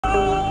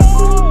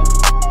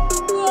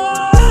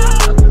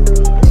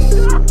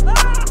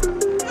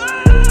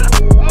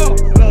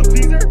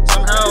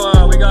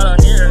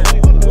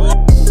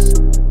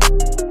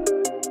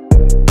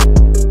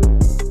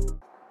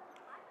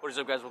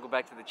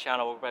the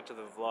channel, welcome back to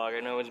the vlog. I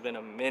know it's been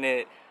a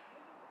minute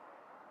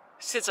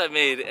since I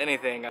made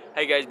anything. How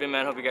you guys been,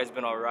 man? Hope you guys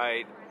been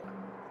alright.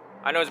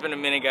 I know it's been a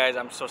minute, guys.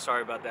 I'm so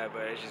sorry about that,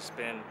 but it's just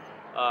been,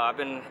 I've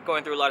been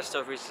going through a lot of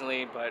stuff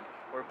recently, but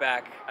we're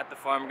back at the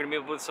farm. We're gonna meet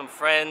up with some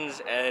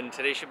friends, and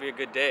today should be a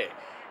good day.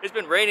 It's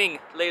been raining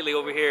lately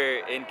over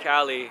here in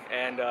Cali,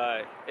 and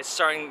it's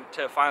starting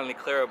to finally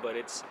clear up, but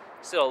it's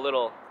still a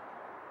little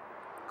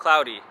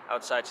cloudy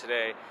outside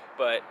today.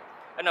 But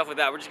enough with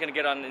that, we're just gonna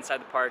get on inside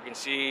the park and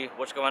see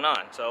what's going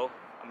on. So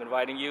I'm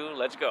inviting you,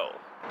 let's go.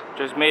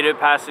 Just made it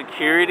past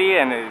security,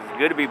 and it's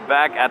good to be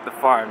back at the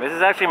farm. This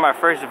is actually my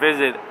first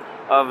visit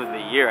of the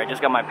year. I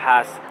just got my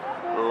pass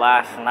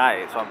last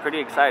night, so I'm pretty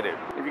excited.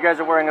 If you guys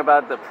are worrying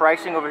about the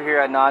pricing over here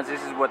at NOS,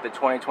 this is what the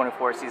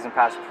 2024 season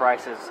pass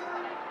prices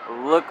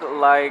look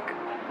like.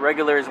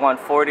 Regular is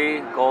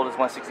 $140, gold is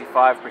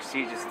 $165,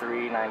 prestige is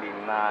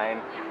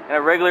 $399, and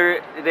a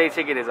regular day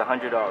ticket is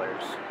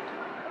 $100.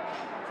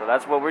 So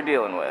that's what we're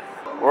dealing with.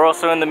 We're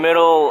also in the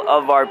middle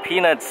of our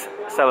Peanuts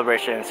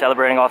celebration,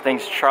 celebrating all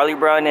things Charlie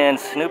Brown and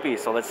Snoopy.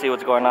 So let's see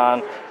what's going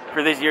on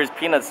for this year's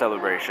Peanuts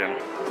celebration.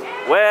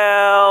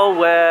 Well,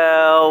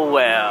 well,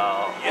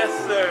 well. Yes,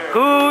 sir.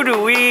 Who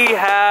do we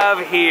have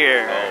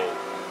here?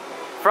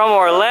 From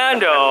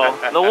Orlando,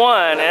 the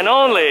one and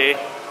only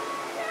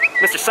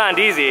Mr.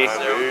 Sandeezy. Yes,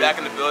 sir. We're back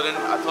in the building.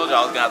 I told you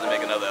I was gonna have to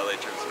make another LA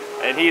trip.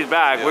 And he's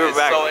back. Yeah, we're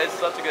back. So it's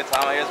such a good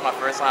time. I guess it's my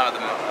first time at the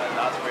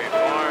Knott's Berry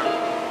Farm.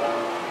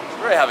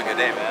 Just really have a good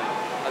day, man.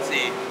 Let's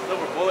see,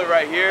 Silver Bullet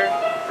right here.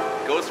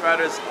 Ghost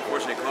Riders,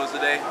 unfortunately closed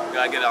today. We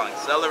gotta get on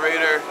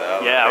accelerator.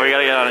 Yeah, we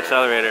gotta get on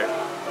accelerator.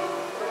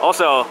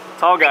 Also,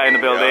 tall guy in the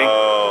building.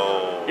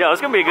 Yo,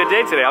 it's gonna be a good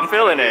day today. I'm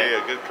feeling it.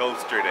 Yeah, a good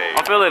coaster day.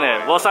 I'm feeling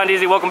it. Well,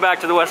 Sandeezy, welcome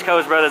back to the West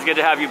Coast, brother. It's good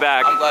to have you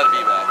back. I'm glad to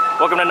be back.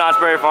 Welcome to Knott's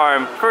Berry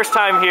Farm. First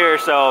time here,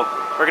 so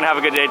we're gonna have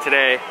a good day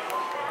today.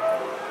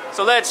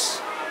 So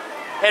let's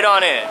head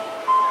on in.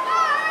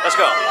 Let's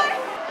go.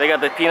 They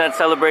got the Peanut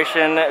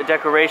Celebration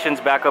decorations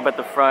back up at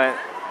the front.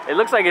 It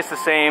looks like it's the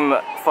same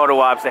photo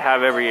ops they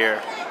have every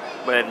year,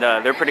 but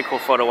they're pretty cool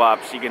photo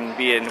ops. You can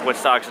be in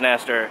Woodstock's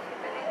nest or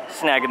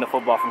snagging the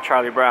football from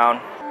Charlie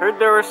Brown. Heard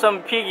there were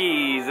some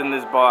piggies in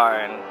this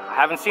barn. I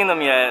haven't seen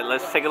them yet.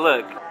 Let's take a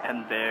look.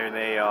 And there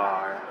they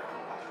are,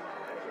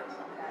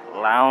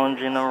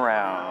 lounging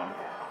around.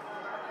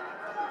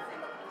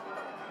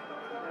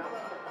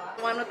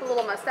 The one with the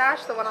little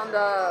mustache, the one on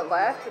the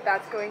left,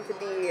 that's going to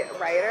be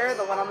Ryder.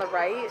 The one on the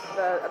right,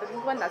 the other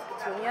pink one, that's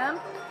Petunia.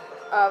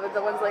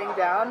 The one's laying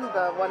down,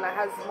 the one that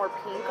has more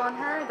pink on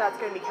her, that's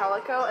going to be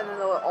Calico. And then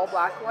the all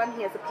black one,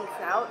 he has a pink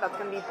snout, that's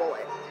going to be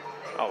Bullet.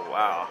 Oh,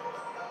 wow.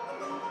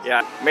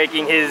 Yeah,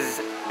 making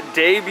his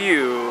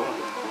debut,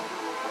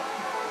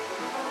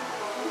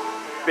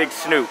 Big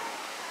Snoop.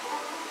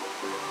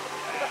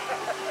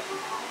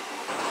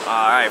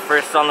 Alright,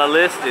 first on the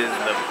list is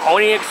the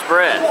Pony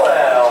Express.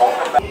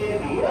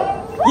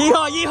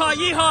 Yeehaw, yeehaw,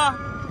 yeehaw!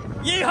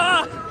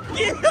 Yeehaw!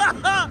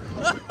 Yeehaw!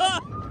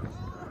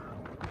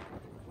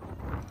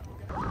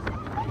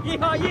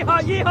 Yeehaw, yeehaw,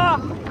 yeehaw!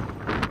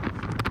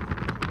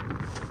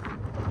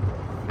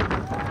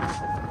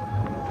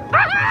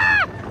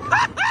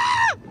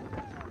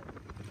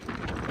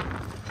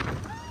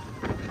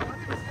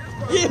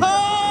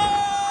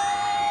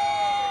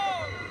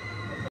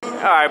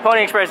 All right,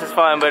 Pony Express is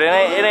fun, but it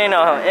ain't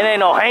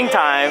no hang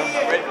time.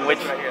 Which,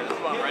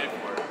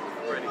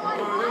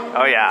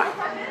 oh yeah,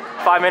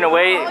 5-minute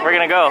wait. We're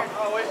gonna go.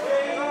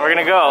 We're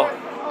gonna go.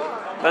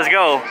 Let's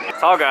go.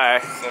 Tall guy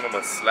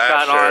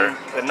got on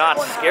the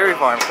Knott's Scary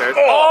Farm shirt.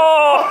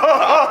 Oh!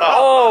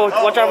 Oh!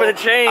 Watch out for the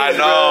chains. I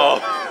know.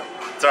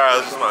 It's alright.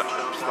 It's just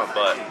my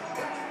butt.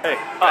 Hey.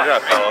 I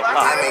got fellow.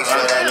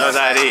 No,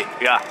 that eat.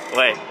 Yeah.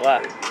 Wait.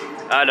 What?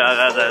 Oh no,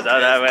 that's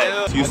that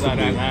way. Used to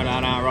be.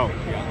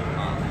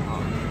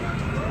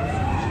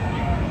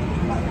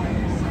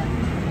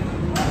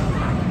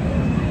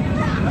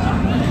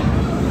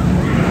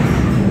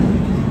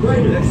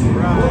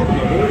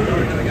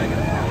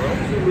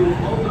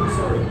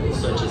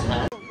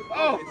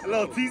 Oh, a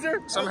little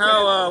teaser?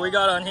 Somehow we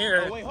got on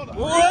here. Wait, hold on.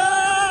 Whoa!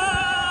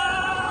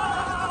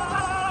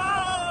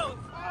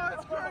 Oh,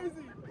 it's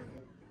crazy.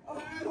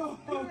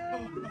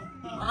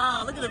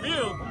 Ah, look at the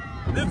view.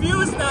 The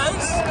view is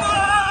nice.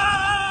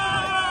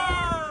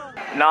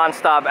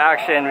 Non-stop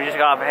action. We just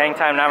got off of hang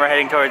time. Now we're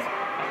heading towards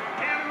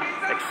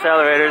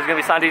accelerator. It's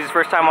gonna be Sandeezy's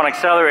first time on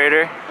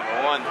accelerator.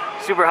 One.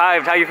 Super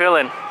hyped. How you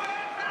feeling?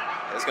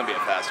 It's gonna be a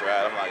fast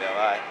ride, I'm not gonna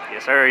lie.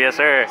 Yes, sir. Yes,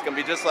 sir. It's gonna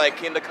be just like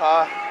Kingda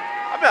Ka.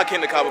 I've been on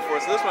Kingda Ka before,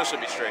 so this one should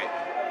be straight.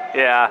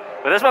 Yeah,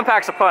 but this one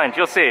packs a punch.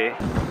 You'll see.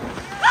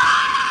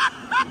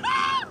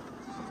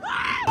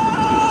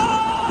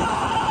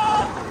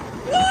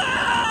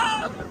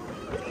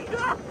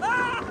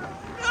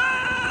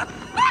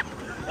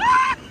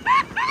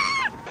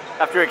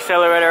 After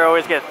accelerator, I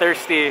always get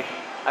thirsty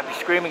after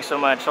screaming so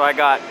much, so I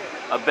got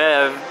a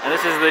Bev, and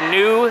this is the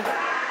new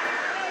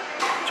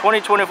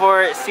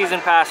 2024 Season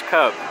Pass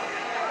Cup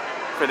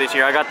for this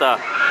year. I got the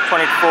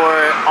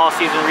 24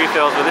 all-season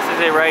refills, but this is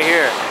it right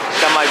here.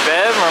 Got my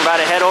Bev, and we're about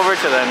to head over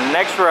to the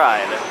next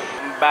ride.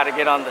 About to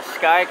get on the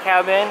Sky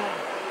Cabin,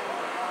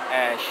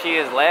 and she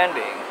is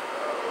landing.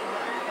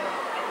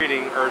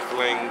 Greeting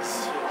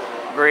Earthlings.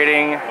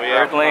 Greeting We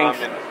have Earthlings.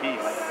 come in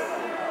peace.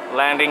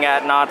 Landing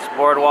at Knott's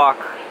Boardwalk.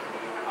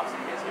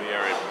 We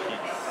are in peace.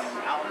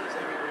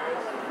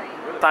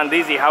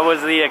 Sandizi, how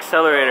was the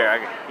accelerator?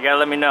 You gotta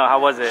let me know. How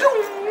was it?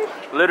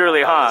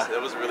 Literally, huh?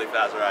 It was a really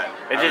fast ride.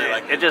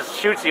 It just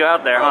shoots you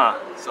out there, huh?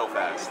 So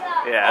fast.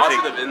 Yeah.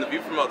 Honestly, in the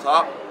view from up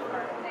top,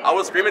 I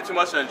was screaming too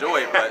much to enjoy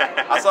it, but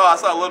I saw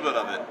a little bit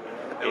of it.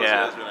 It was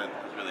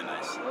really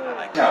nice. I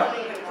liked it. Tower.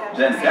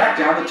 Then back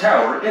down the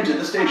tower into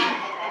the station.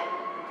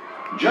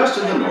 Just to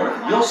the north,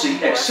 you'll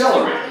see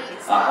Accelerator,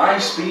 a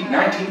high-speed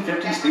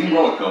 1950s themed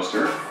roller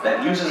coaster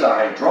that uses a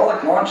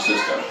hydraulic launch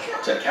system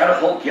to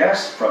catapult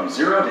guests from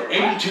 0 to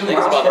 82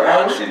 miles per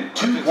hour in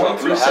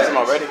 2.3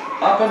 seconds,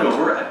 up and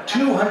over a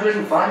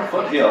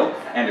 205-foot hill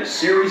and a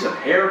series of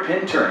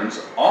hairpin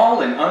turns,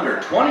 all in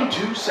under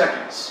 22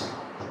 seconds.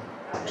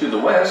 To the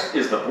west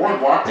is the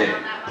Boardwalk Day.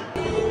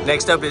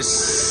 Next up is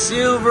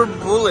Silver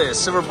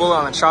Bullet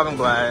on the chopping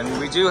block, and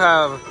we do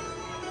have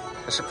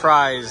a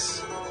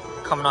surprise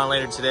coming on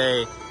later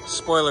today.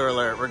 Spoiler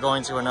alert, we're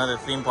going to another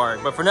theme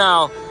park. But for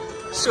now,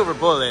 Silver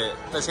Bullet,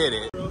 let's hit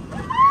it.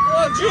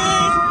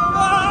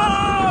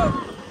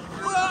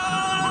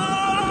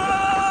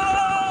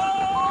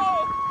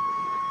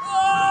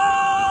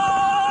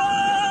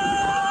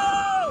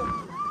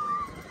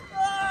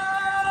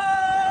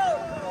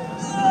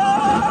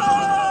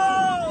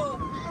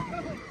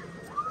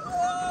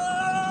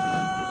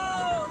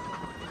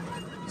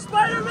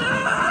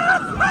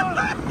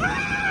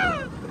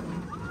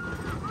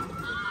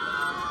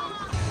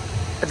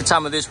 At the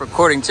time of this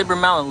recording, Timber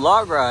Mountain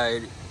Log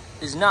Ride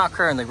is not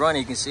currently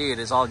running. You can see it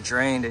is all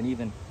drained, and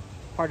even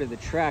part of the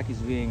track is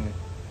being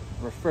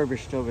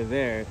refurbished over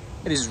there.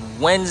 It is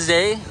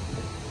Wednesday,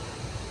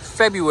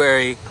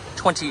 February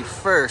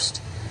 21st.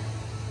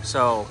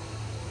 So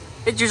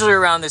it's usually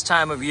around this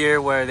time of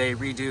year where they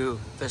redo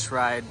this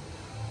ride.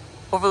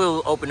 Hopefully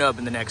it'll open up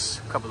in the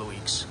next couple of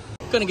weeks.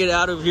 Gonna get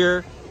out of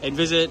here and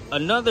visit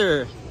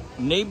another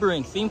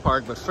neighboring theme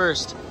park, but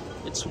first,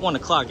 it's 1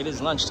 o'clock, it is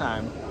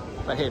lunchtime.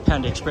 I hit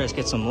Panda Express,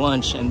 get some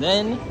lunch, and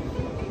then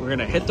we're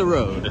gonna hit the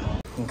road.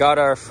 Got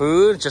our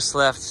food, just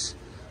left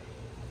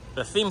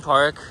the theme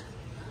park.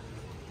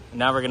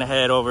 Now we're gonna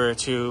head over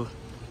to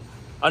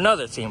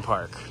another theme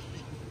park.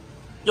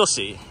 You'll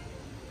see.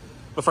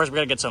 But first, we're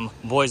gonna get some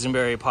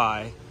boysenberry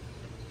pie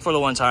for the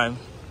one time,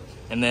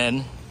 and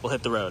then we'll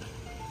hit the road.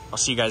 I'll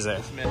see you guys there.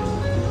 This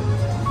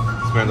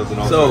man doesn't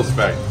know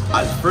respect.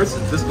 First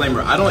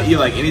disclaimer, I don't eat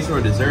like any sort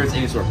of desserts,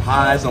 any sort of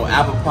pies, no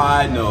apple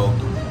pie, no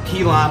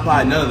key lime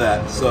pie, none of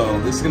that. So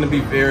this is gonna be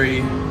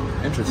very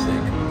interesting.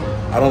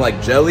 I don't like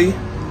jelly.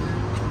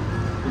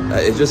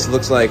 It just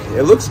looks like,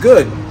 it looks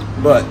good,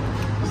 but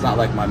it's not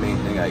like my main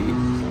thing I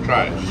eat.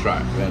 Try it. Just try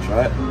it. You gonna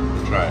try it?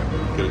 Try it.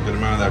 Get a good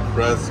amount of that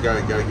crust.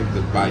 Gotta give it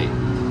the bite.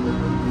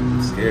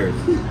 I'm scared.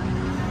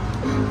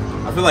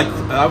 I feel like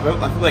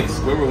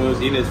Squidward when he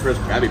was eating his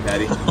first Krabby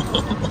Patty.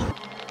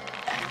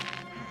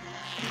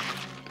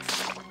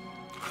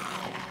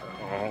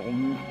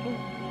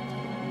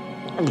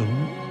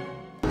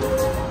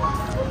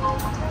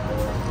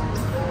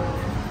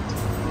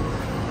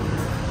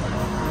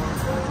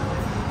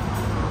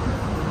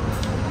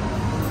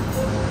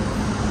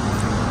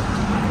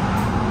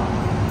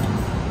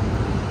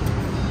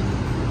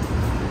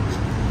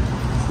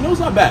 No, it's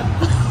not bad.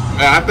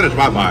 Yeah, I finished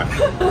my pie.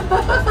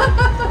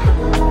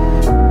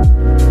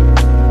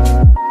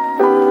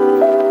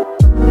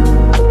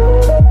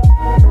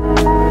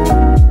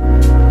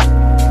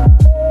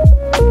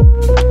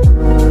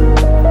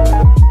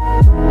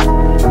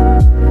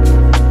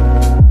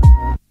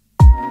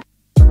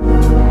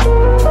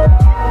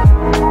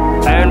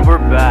 And we're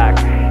back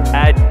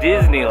at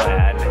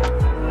Disneyland.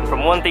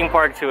 From one theme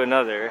park to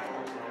another.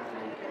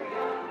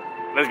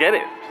 Let's get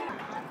it.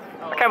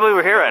 I can't believe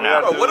we're here right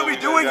now. Bro, what are we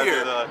doing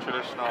here? The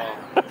traditional.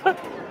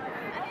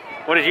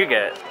 What did you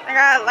get? I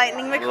got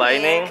Lightning McQueen.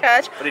 Lightning?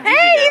 Catch. What did you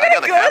Hey, get? you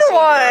got a good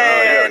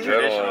one.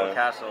 Traditional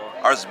castle.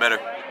 Ours is better.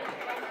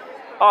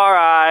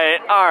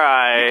 Alright,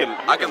 alright.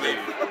 I can leave.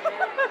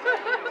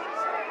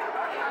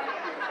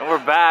 And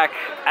we're back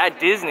at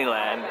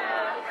Disneyland.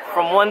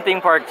 From one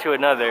theme park to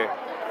another.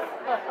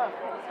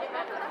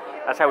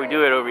 That's how we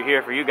do it over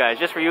here for you guys,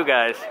 just for you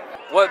guys.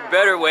 What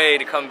better way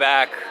to come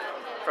back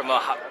from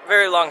a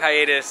very long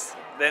hiatus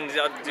than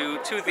to do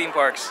 2 theme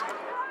parks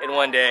in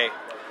one day.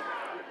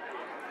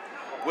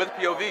 With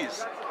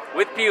POVs.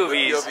 With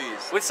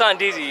POVs. With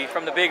Sandizi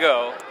from the Big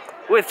O.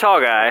 With Tall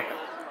Guy.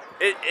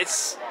 It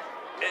is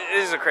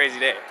a crazy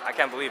day. I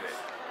can't believe it.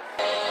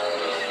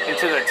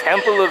 Into the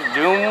Temple of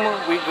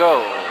Doom we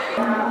go.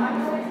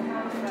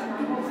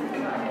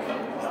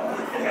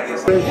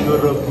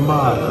 Treasure of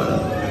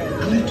Mara,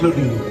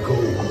 glittering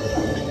gold.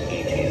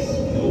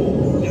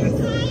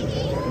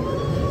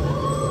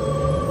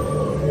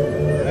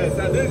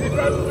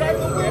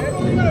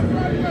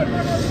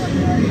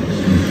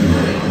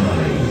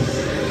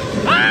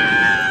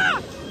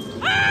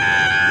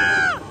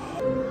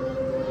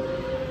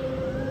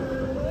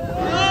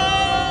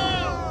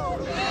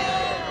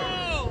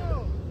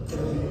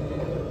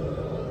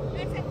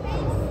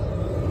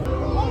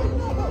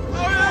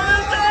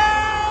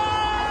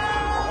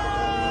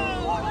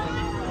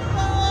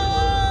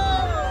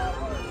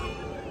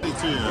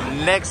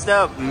 next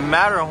up,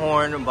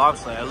 Matterhorn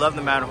bobsleigh. I love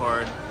the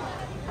Matterhorn.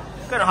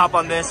 Gonna hop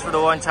on this for the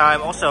one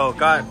time. Also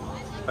got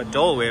a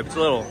Dole Whip. It's a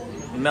little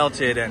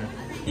melted and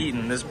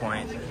eaten at this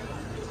point.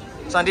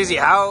 Sandeezy,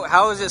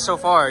 how is it so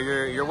far?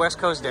 Your West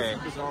Coast day?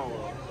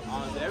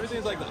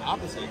 Everything's like the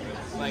opposite.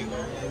 Like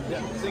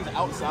things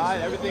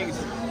outside,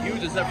 everything's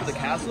huge except for the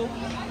castle.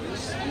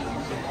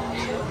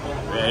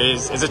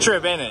 It's a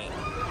trip, ain't it?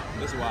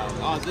 It's wild.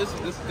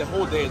 The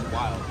whole day is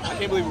wild. I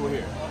can't believe we were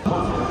here.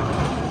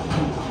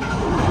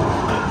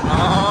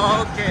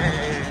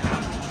 Okay.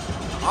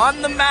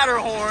 On the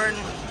Matterhorn.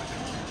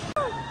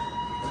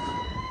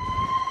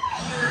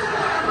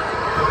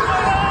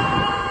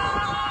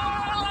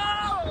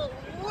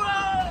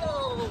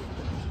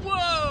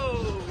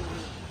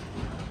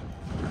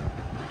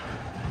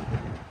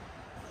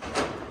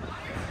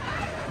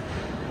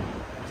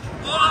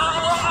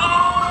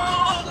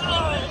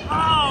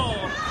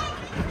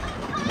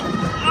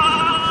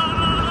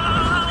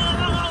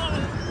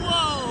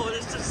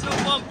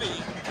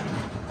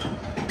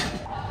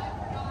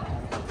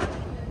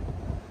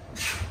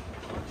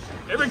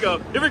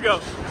 Here we go.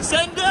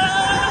 Send it!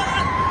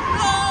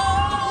 Oh!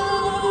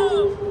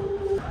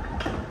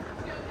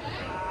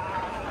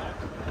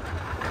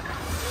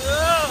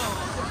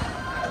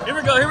 Here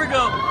we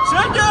go.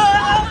 Send it!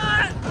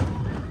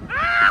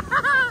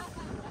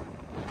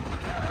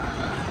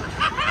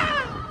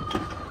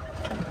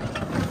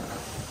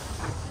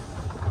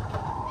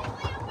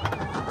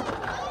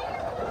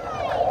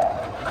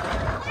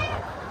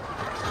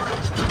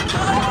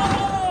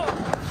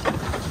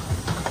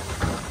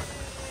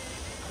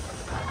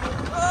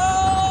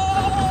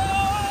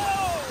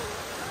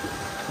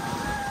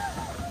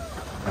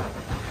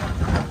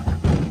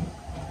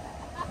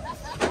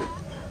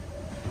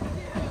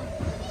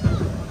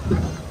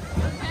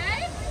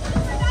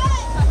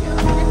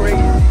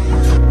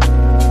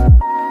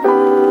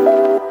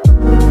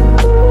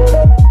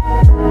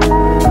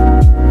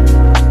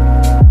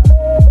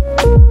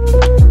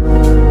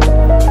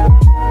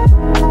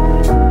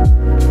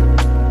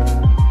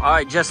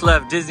 Just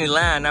left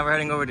Disneyland. Now we're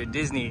heading over to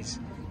Disney's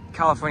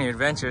California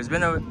Adventure. It's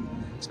been a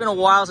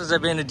while since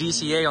I've been to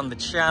DCA on the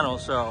channel,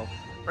 so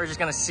we're just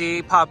gonna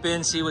pop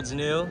in, see what's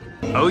new.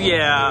 Oh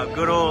yeah,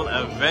 good old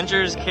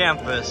Avengers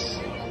Campus.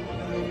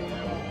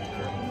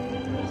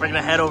 We're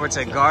gonna head over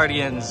to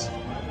Guardians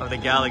of the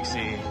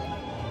Galaxy.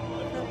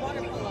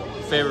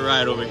 Favorite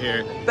ride over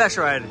here. Best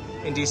ride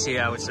in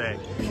DCA, I would say.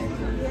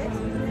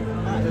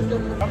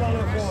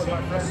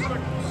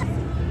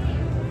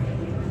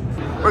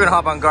 We're gonna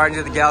hop on Guardians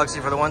of the Galaxy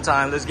for the one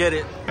time. Let's get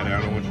it. I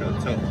don't want you to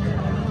tell.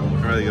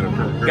 I'm ready to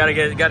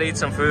get a Gotta eat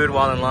some food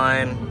while in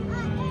line,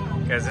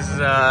 because this is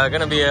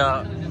gonna be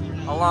a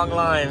long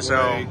line.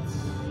 So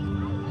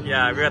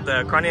yeah, we got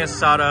the carne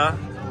asada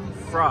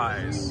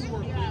fries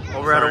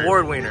over at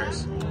Award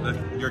Wieners.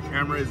 Your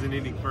camera isn't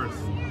eating first.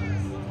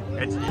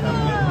 Hands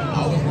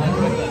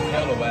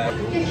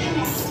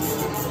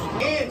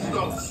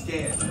don't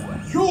scan.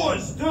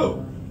 Yours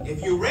do.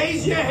 If you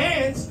raise your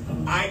hands,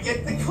 I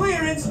get the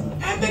clearance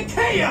and the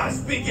chaos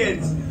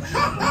begins.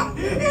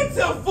 It's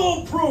a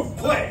foolproof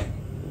plan.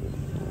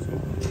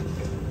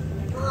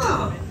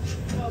 I'm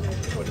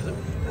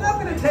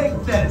gonna take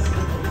this.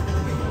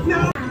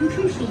 No.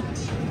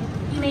 Complete.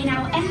 You may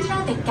now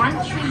enter the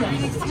gantry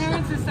lift.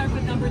 Parents will start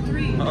with number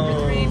 3. Number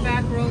 3,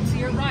 back row to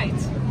your right.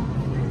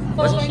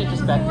 Wasn't she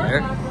just back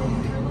there?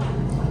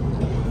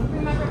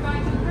 Remember,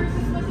 guys, in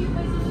person, must be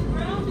placed on the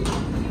ground because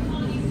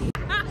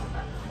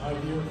My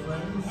dear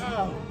friends,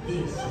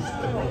 this is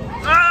the moment.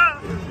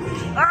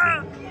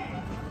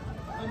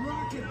 A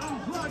rocket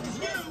unplugs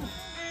you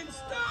and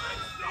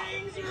starts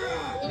things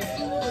right.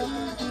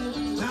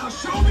 Now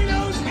show me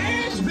those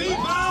hands, people.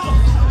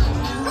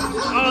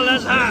 Oh,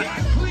 that's hot.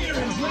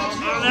 Clearance, let's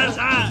go. Oh, that's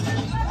hot.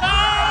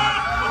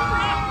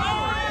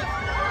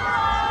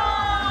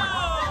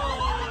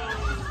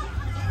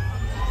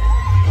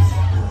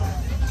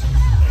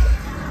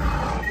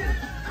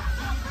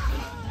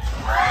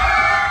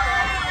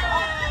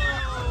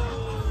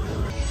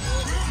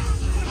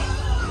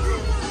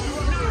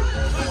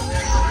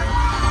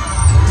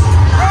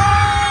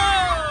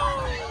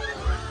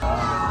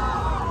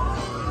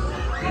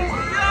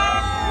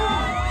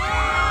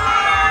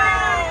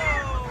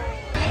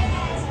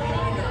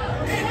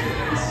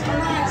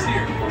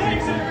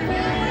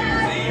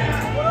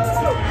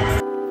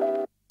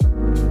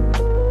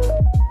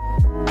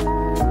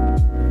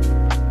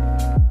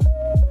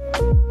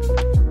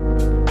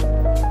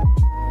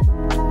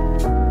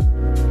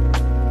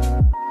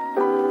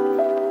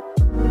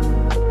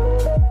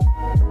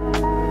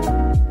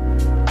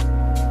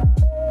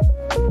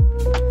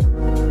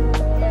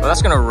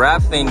 That's gonna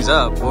wrap things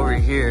up over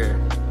here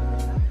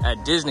at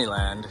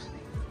Disneyland.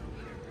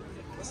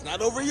 It's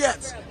not over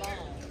yet.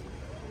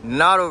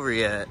 Not over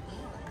yet.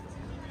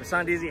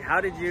 Sandeezy, how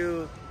did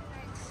you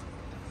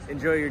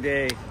enjoy your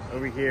day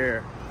over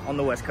here on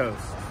the West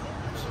Coast?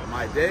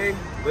 My day?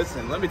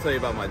 Listen, let me tell you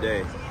about my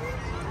day.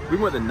 We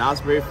went to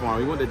Knott's Berry Farm,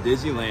 we went to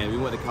Disneyland, we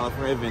went to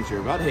California Adventure.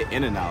 We're about to hit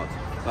In-N-Out.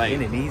 Like,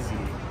 In and easy.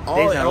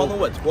 all in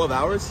what, 12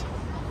 hours?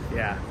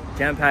 Yeah.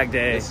 Jam-packed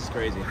day. This is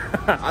crazy.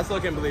 I still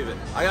can't believe it.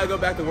 I gotta go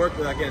back to work,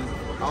 but I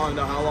don't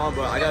know how long,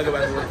 but I gotta go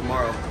back to work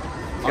tomorrow.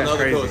 On the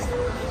other coast.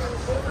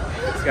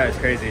 This guy's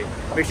crazy.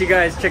 Make sure you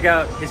guys check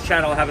out his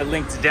channel. I'll have it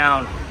linked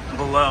down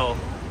below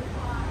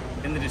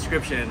in the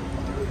description.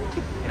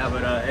 Yeah,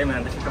 but hey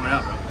man, thanks for coming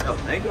out, bro. Yo,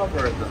 thank y'all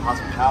for the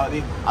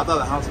hospitality. I thought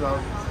the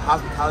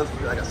hospitality would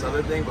be like a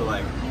southern thing, but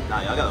like,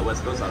 nah, y'all got the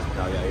West Coast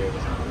hospitality out here.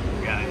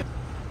 Got it.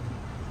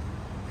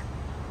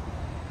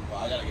 Well,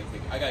 I gotta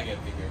get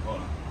a picture.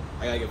 Hold on.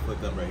 I gotta get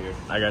flipped up right here.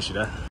 I got you,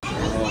 Dad.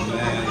 Oh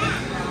man,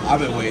 I've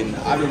been waiting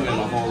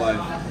my whole life.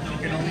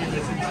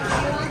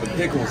 The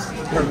pickles,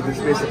 perfectly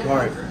spaced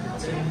apart.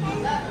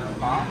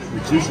 The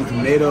juicy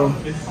tomato,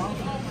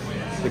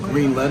 the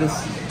green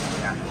lettuce,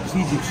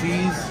 cheesy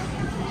cheese,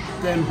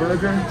 then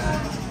burger.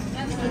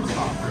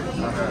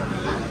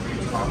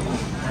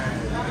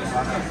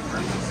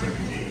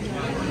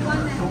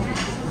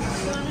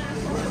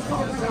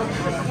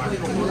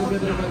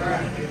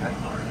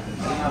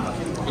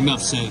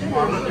 Enough said.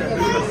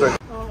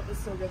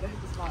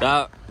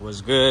 That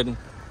was good.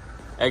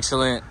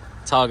 Excellent.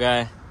 Tall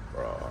guy.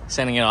 Bro.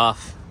 Sending it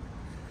off.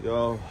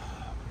 Yo,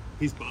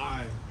 peace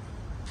bye.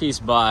 Peace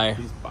bye.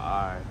 Peace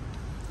bye.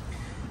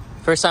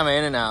 First time at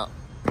In-N-Out.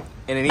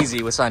 In and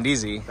easy with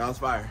Sandizi. That was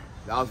fire.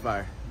 That was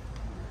fire.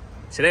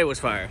 Today was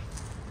fire.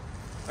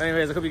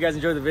 Anyways, I hope you guys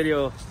enjoyed the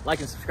video. Like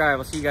and subscribe.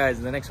 I'll see you guys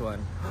in the next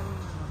one.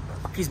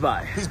 Peace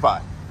bye. Peace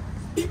bye.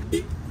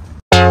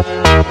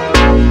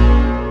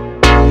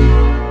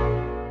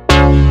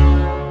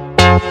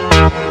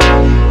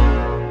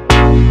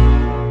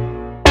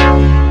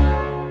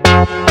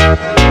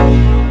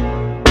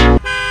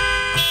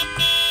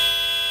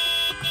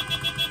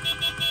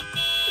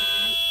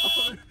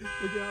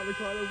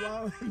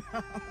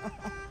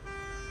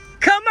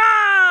 Come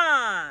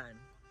on!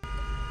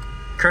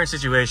 Current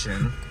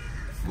situation.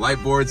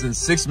 Flight boards in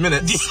 6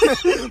 minutes.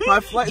 My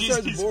flight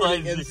starts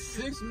boarding in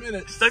 6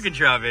 minutes. Stuck in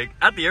traffic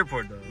at the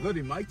airport though.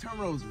 Literally, my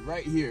terminal is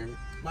right here.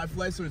 My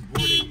flight starts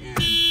boarding in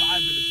 5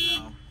 minutes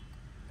now.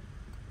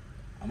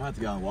 I'm gonna have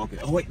to go and walk it.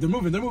 Oh wait, they're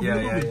moving. They're moving.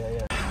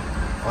 Yeah.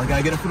 Oh, I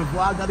gotta get it for the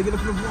vlog.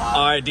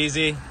 All right,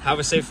 DZ. Have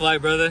a safe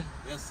flight, brother.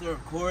 Yes, sir.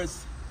 Of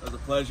course. It was a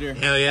pleasure.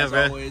 Hell yeah, as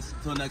bro. Always.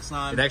 Until next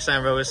time. Next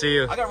time, bro. We'll see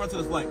you. I gotta run to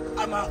this flight.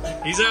 I'm out.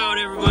 Peace out,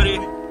 everybody.